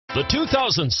The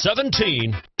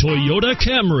 2017 Toyota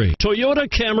Camry. Toyota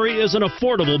Camry is an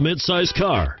affordable midsize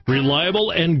car,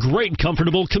 reliable and great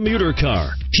comfortable commuter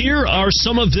car. Here are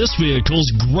some of this vehicle's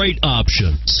great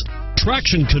options: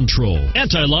 traction control,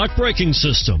 anti-lock braking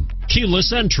system,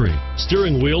 keyless entry,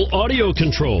 steering wheel audio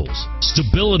controls,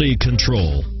 stability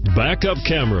control, backup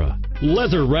camera,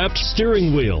 leather-wrapped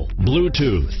steering wheel,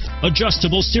 Bluetooth,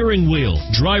 adjustable steering wheel,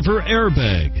 driver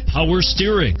airbag, power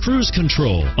steering, cruise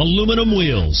control, aluminum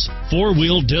wheels,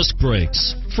 four-wheel disc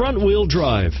brakes, front-wheel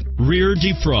drive, rear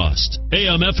defrost,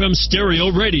 AM/FM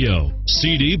stereo radio,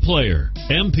 CD player,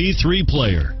 MP3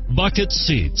 player, bucket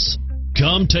seats.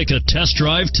 Come take a test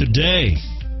drive today.